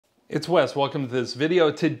It's Wes, welcome to this video.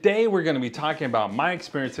 Today we're going to be talking about my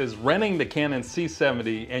experiences renting the Canon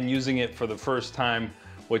C70 and using it for the first time,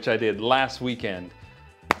 which I did last weekend.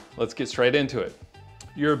 Let's get straight into it.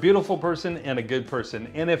 You're a beautiful person and a good person,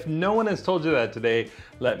 and if no one has told you that today,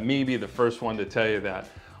 let me be the first one to tell you that.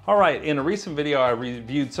 All right, in a recent video I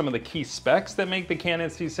reviewed some of the key specs that make the Canon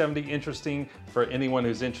C70 interesting for anyone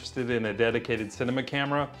who's interested in a dedicated cinema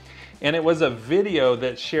camera. And it was a video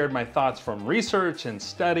that shared my thoughts from research and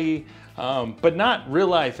study, but not real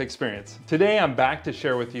life experience. Today I'm back to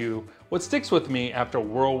share with you what sticks with me after a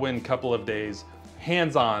whirlwind couple of days,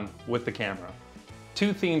 hands-on with the camera.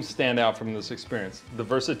 Two themes stand out from this experience, the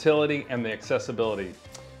versatility and the accessibility.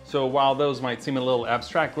 So while those might seem a little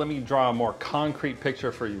abstract, let me draw a more concrete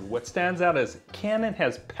picture for you. What stands out is Canon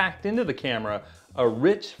has packed into the camera a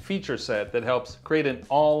rich feature set that helps create an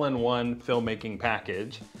all-in-one filmmaking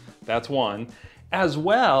package. That's one. As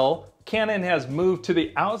well, Canon has moved to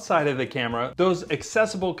the outside of the camera. Those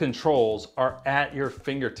accessible controls are at your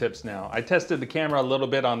fingertips now. I tested the camera a little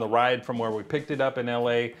bit on the ride from where we picked it up in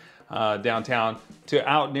LA, downtown, to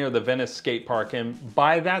out near the Venice skate park. And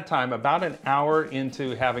by that time, about an hour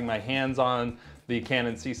into having my hands on the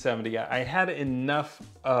Canon C70, I had enough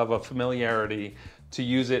of a familiarity to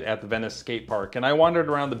use it at the Venice skate park. And I wandered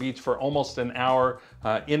around the beach for almost an hour,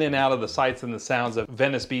 in and out of the sights and the sounds of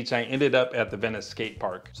Venice Beach. I ended up at the Venice skate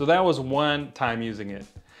park. So that was one time using it.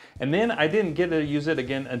 And then I didn't get to use it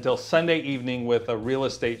again until Sunday evening with a real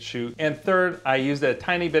estate shoot. And third, I used it a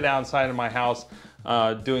tiny bit outside of my house,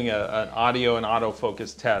 doing an audio and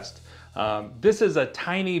autofocus test. This is a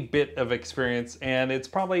tiny bit of experience, and it's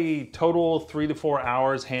probably total 3 to 4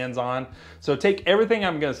 hours hands-on. So take everything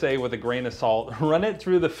I'm gonna say with a grain of salt, run it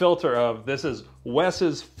through the filter of this is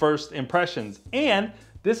Wes's first impressions, and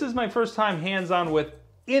this is my first time hands-on with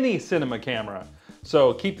any cinema camera.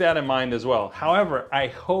 So keep that in mind as well. However, I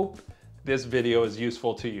hope this video is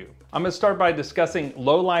useful to you. I'm gonna start by discussing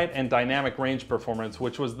low light and dynamic range performance,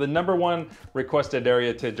 which was the #1 requested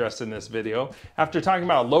area to address in this video. After talking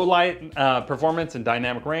about low light performance and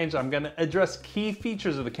dynamic range, I'm gonna address key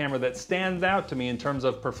features of the camera that stand out to me in terms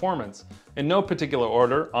of performance. In no particular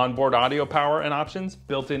order, onboard audio power and options,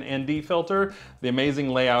 built-in ND filter, the amazing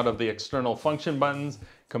layout of the external function buttons,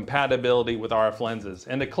 compatibility with RF lenses.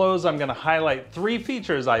 And to close, I'm gonna highlight 3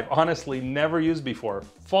 features I've honestly never used before: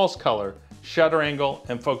 false color, shutter angle,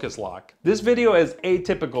 and focus lock. This video is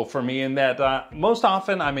atypical for me in that most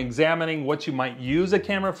often I'm examining what you might use a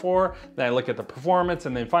camera for, then I look at the performance,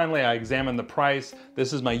 and then finally I examine the price.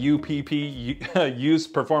 This is my UPP, use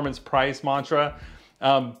performance price mantra.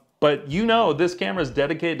 But you know this camera is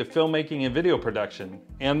dedicated to filmmaking and video production.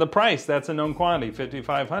 And the price, that's a known quantity,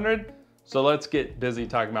 $5,500. So let's get busy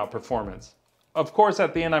talking about performance. Of course,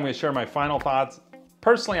 at the end, I'm gonna share my final thoughts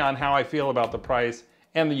personally on how I feel about the price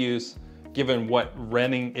and the use, given what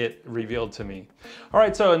renting it revealed to me. All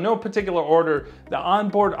right, so in no particular order, the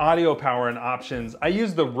onboard audio power and options, I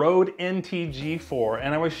used the Rode NT-G4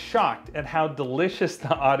 and I was shocked at how delicious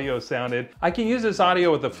the audio sounded. I can use this audio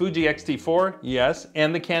with the Fuji X-T4, yes,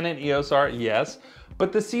 and the Canon EOS R, yes,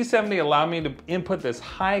 but the C70 allowed me to input this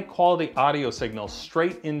high quality audio signal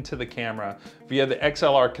straight into the camera via the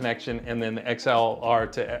XLR connection and then the XLR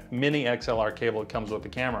to mini XLR cable that comes with the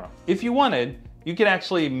camera. If you wanted, you could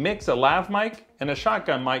actually mix a lav mic and a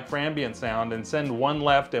shotgun mic for ambient sound and send one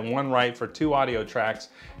left and one right for 2 audio tracks,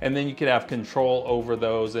 and then you could have control over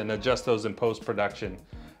those and adjust those in post-production.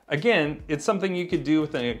 Again, it's something you could do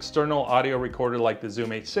with an external audio recorder like the Zoom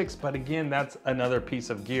H6, but again, that's another piece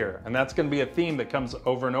of gear. And that's gonna be a theme that comes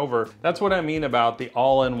over and over. That's what I mean about the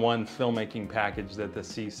all-in-one filmmaking package that the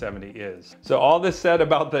C70 is. So all this said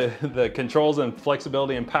about the controls and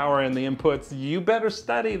flexibility and power and the inputs, you better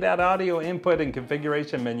study that audio input and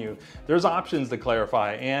configuration menu. There's options to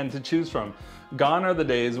clarify and to choose from. Gone are the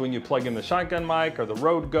days when you plug in the shotgun mic or the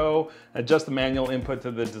Rode Go, adjust the manual input to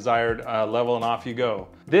the desired level, and off you go.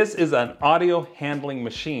 This is an audio handling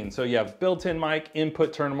machine. So you have built-in mic,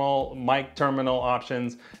 input terminal, mic terminal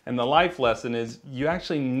options, and the life lesson is you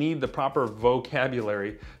actually need the proper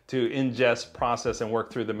vocabulary to ingest, process, and work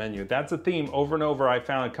through the menu. That's a theme over and over I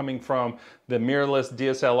found coming from the mirrorless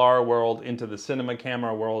DSLR world into the cinema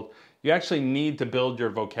camera world. You actually need to build your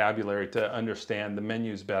vocabulary to understand the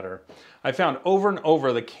menus better. I found over and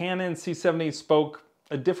over the Canon C70 spoke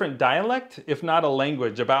a different dialect, if not a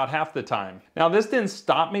language, about half the time. Now this didn't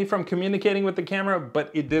stop me from communicating with the camera, but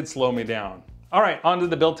it did slow me down. All right, onto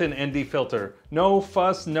the built-in ND filter. No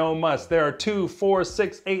fuss, no muss. There are 2, 4,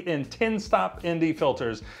 6, 8, and 10 stop ND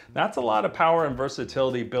filters. That's a lot of power and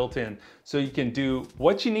versatility built in, so you can do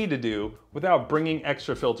what you need to do without bringing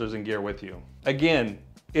extra filters and gear with you. Again,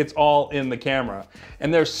 It's all in the camera.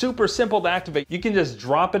 And they're super simple to activate. You can just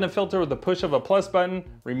drop in a filter with the push of a plus button,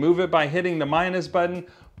 remove it by hitting the minus button,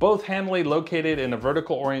 both handily located in a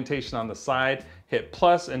vertical orientation on the side. Hit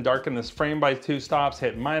plus and darken this frame by 2 stops,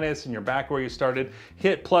 hit minus and you're back where you started.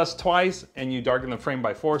 Hit plus twice and you darken the frame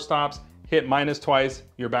by 4 stops. Hit minus twice,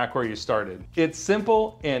 you're back where you started. It's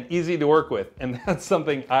simple and easy to work with, and that's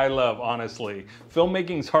something I love, honestly.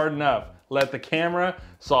 Filmmaking's hard enough. Let the camera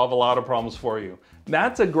solve a lot of problems for you.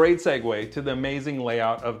 That's a great segue to the amazing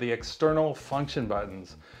layout of the external function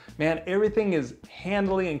buttons. Man, everything is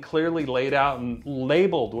handily and clearly laid out and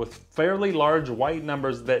labeled with fairly large white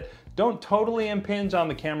numbers that don't totally impinge on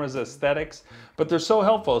the camera's aesthetics, but they're so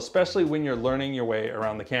helpful, especially when you're learning your way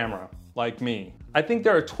around the camera, like me. I think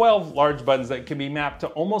there are 12 large buttons that can be mapped to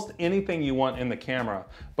almost anything you want in the camera,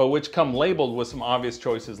 but which come labeled with some obvious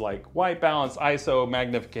choices like white balance, ISO,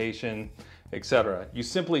 magnification, etc. You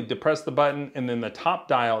simply depress the button and then the top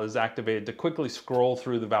dial is activated to quickly scroll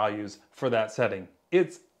through the values for that setting.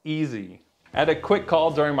 It's easy. I had a quick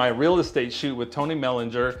call during my real estate shoot with Tony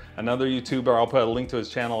Mellinger, another YouTuber. I'll put a link to his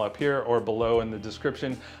channel up here or below in the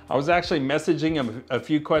description. I was actually messaging him a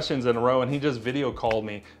few questions in a row and he just video called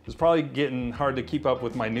me. It was probably getting hard to keep up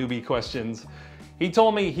with my newbie questions. He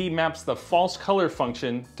told me he maps the false color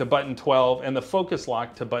function to button 12 and the focus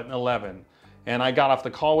lock to button 11. And I got off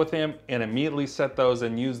the call with him and immediately set those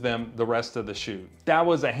and used them the rest of the shoot. That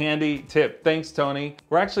was a handy tip. Thanks, Tony.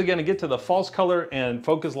 We're actually gonna get to the false color and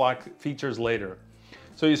focus lock features later.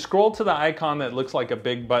 So you scroll to the icon that looks like a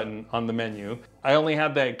big button on the menu. I only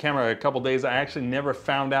had that camera a couple days. I actually never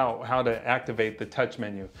found out how to activate the touch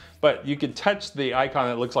menu. But you could touch the icon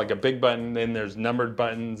that looks like a big button, then there's numbered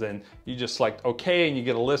buttons and you just select okay and you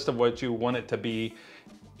get a list of what you want it to be.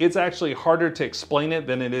 It's actually harder to explain it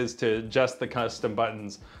than it is to adjust the custom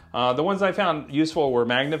buttons. The ones I found useful were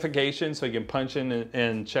magnification, so you can punch in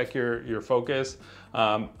and check your focus,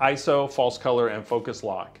 ISO, false color, and focus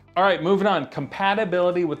lock. All right, moving on.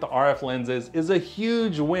 Compatibility with the RF lenses is a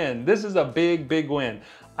huge win. This is a big, big win.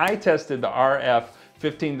 I tested the RF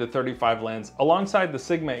 15-35 lens alongside the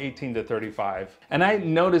Sigma 18-35. And I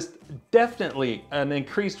noticed definitely an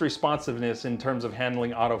increased responsiveness in terms of handling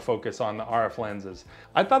autofocus on the RF lenses.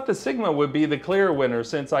 I thought the Sigma would be the clear winner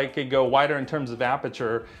since I could go wider in terms of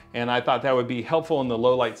aperture, and I thought that would be helpful in the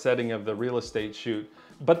low light setting of the real estate shoot.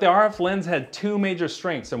 But the RF lens had 2 major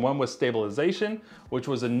strengths, and one was stabilization, which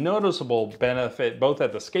was a noticeable benefit both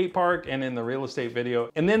at the skate park and in the real estate video.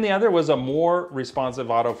 And then the other was a more responsive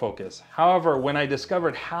autofocus. However, when I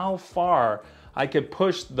discovered how far I could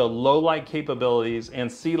push the low light capabilities and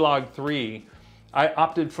C-Log3, I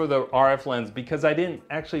opted for the RF lens because I didn't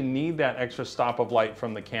actually need that extra stop of light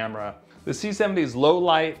from the camera. The C70's low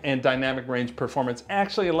light and dynamic range performance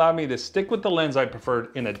actually allowed me to stick with the lens I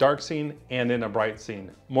preferred in a dark scene and in a bright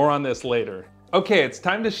scene. More on this later. Okay, it's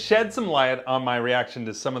time to shed some light on my reaction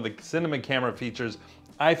to some of the cinema camera features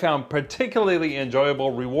I found particularly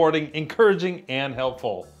enjoyable, rewarding, encouraging, and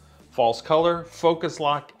helpful. False color, focus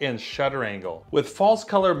lock, and shutter angle. With false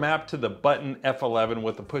color mapped to the button F11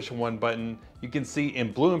 with the push of 1 button, you can see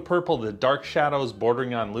in blue and purple the dark shadows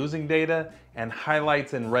bordering on losing data and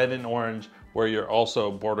highlights in red and orange where you're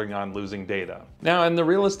also bordering on losing data. Now in the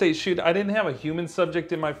real estate shoot, I didn't have a human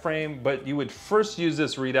subject in my frame, but you would first use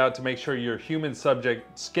this readout to make sure your human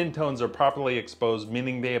subject skin tones are properly exposed,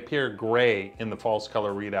 meaning they appear gray in the false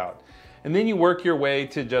color readout. And then you work your way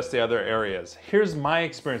to just the other areas. Here's my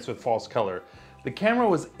experience with false color. The camera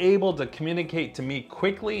was able to communicate to me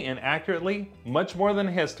quickly and accurately, much more than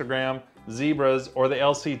a histogram, zebras, or the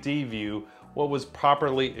LCD view, what was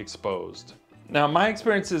properly exposed. Now my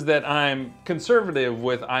experience is that I'm conservative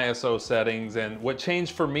with ISO settings, and what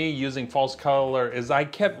changed for me using false color is I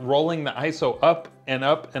kept rolling the ISO up and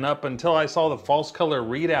up and up until I saw the false color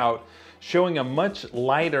readout showing a much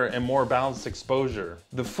lighter and more balanced exposure.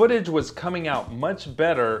 The footage was coming out much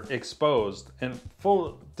better exposed, and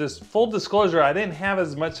full disclosure, I didn't have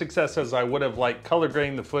as much success as I would have liked color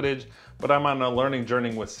grading the footage, but I'm on a learning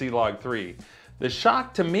journey with C-Log3. The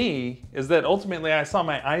shock to me is that ultimately I saw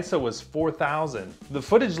my ISO was 4000. The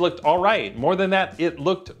footage looked all right. More than that, it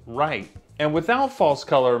looked right. And without false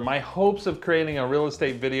color, my hopes of creating a real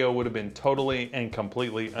estate video would have been totally and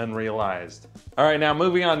completely unrealized. All right, now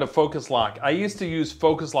moving on to focus lock. I used to use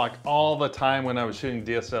focus lock all the time when I was shooting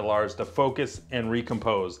DSLRs to focus and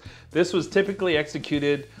recompose. This was typically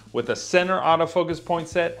executed with a center autofocus point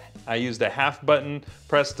set. I used a half button,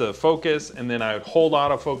 press to focus, and then I would hold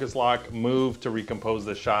autofocus lock, move to recompose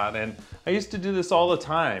the shot. And I used to do this all the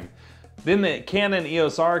time. Then the Canon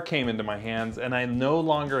EOS R came into my hands and I no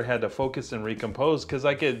longer had to focus and recompose because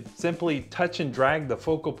I could simply touch and drag the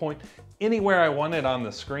focal point anywhere I wanted on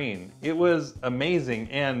the screen. It was amazing,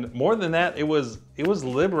 and more than that, it was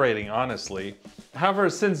liberating, honestly. However,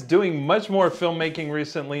 since doing much more filmmaking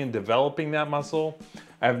recently and developing that muscle,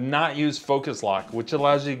 I have not used focus lock, which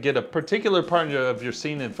allows you to get a particular part of your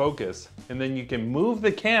scene in focus, and then you can move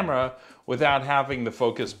the camera without having the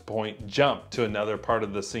focus point jump to another part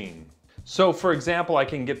of the scene. So for example, I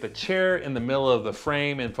can get the chair in the middle of the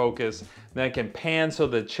frame in focus, then I can pan so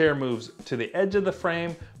the chair moves to the edge of the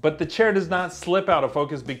frame, but the chair does not slip out of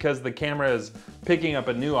focus because the camera is picking up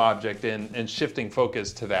a new object and shifting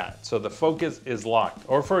focus to that. So the focus is locked.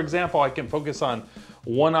 Or for example, I can focus on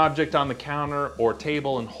one object on the counter or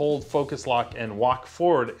table and hold focus lock and walk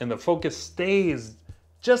forward, and the focus stays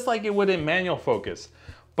just like it would in manual focus.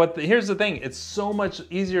 But here's the thing, it's so much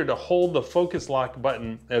easier to hold the focus lock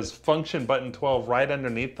button as function button 12 right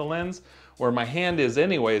underneath the lens, where my hand is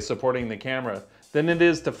anyway supporting the camera, than it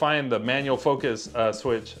is to find the manual focus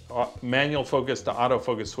switch, manual focus to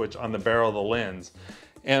autofocus switch on the barrel of the lens.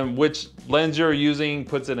 And which lens you're using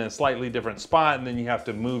puts it in a slightly different spot, and then you have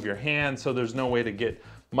to move your hand, so there's no way to get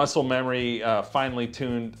muscle memory finely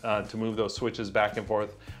tuned to move those switches back and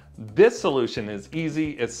forth. This solution is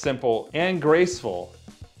easy, it's simple, and graceful.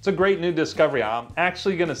 It's a great new discovery. I'm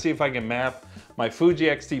actually gonna see if I can map my Fuji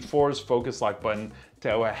X-T4's focus lock button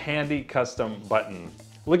to a handy custom button.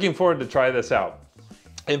 Looking forward to try this out.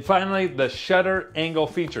 And finally, the shutter angle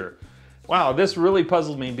feature. Wow, this really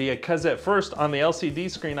puzzled me because at first on the LCD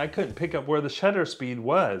screen, I couldn't pick up where the shutter speed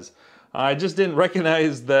was. I just didn't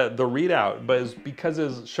recognize the readout, but it's because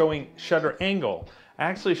it's showing shutter angle. I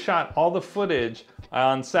actually shot all the footage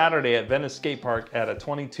on Saturday at Venice Skate Park at a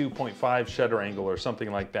 22.5 shutter angle or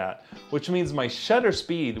something like that, which means my shutter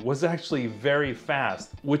speed was actually very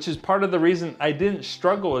fast, which is part of the reason I didn't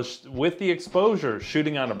struggle with the exposure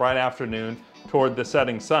shooting on a bright afternoon toward the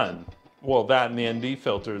setting sun. Well, that and the ND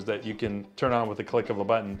filters that you can turn on with a click of a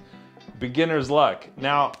button. Beginner's luck.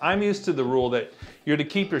 Now, I'm used to the rule that you're to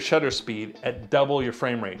keep your shutter speed at double your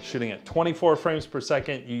frame rate. Shooting at 24 frames per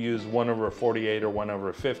second, you use 1/48 or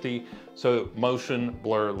 1/50, so motion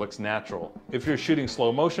blur looks natural. If you're shooting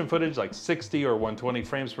slow motion footage like 60 or 120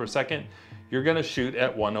 frames per second, you're gonna shoot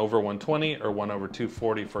at 1/120 or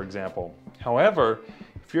 1/240, for example. However,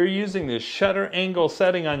 if you're using this shutter angle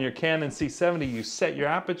setting on your Canon C70, you set your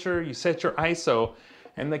aperture, you set your ISO,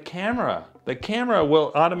 and the camera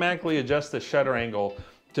will automatically adjust the shutter angle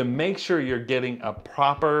to make sure you're getting a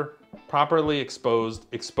properly exposed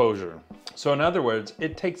exposure. So in other words,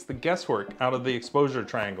 it takes the guesswork out of the exposure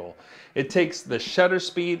triangle. It takes the shutter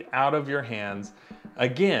speed out of your hands.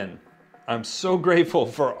 Again, I'm so grateful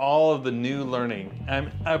for all of the new learning.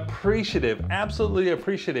 I'm appreciative, absolutely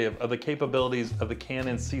appreciative of the capabilities of the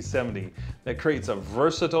Canon C70 that creates a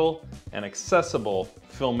versatile and accessible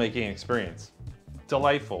filmmaking experience.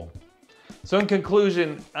 Delightful. So in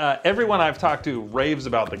conclusion, everyone I've talked to raves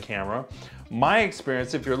about the camera. My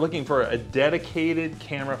experience, if you're looking for a dedicated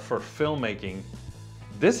camera for filmmaking,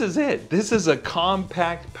 this is it. This is a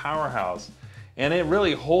compact powerhouse, and it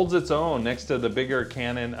really holds its own next to the bigger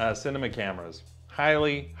Canon cinema cameras.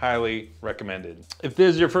 Highly, highly recommended. If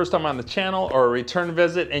this is your first time on the channel or a return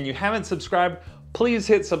visit and you haven't subscribed, please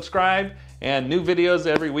hit subscribe, and new videos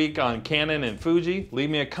every week on Canon and Fuji. Leave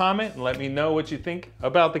me a comment and let me know what you think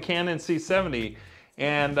about the Canon C70.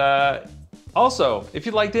 And also, if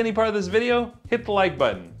you liked any part of this video, hit the like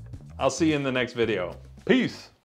button. I'll see you in the next video. Peace.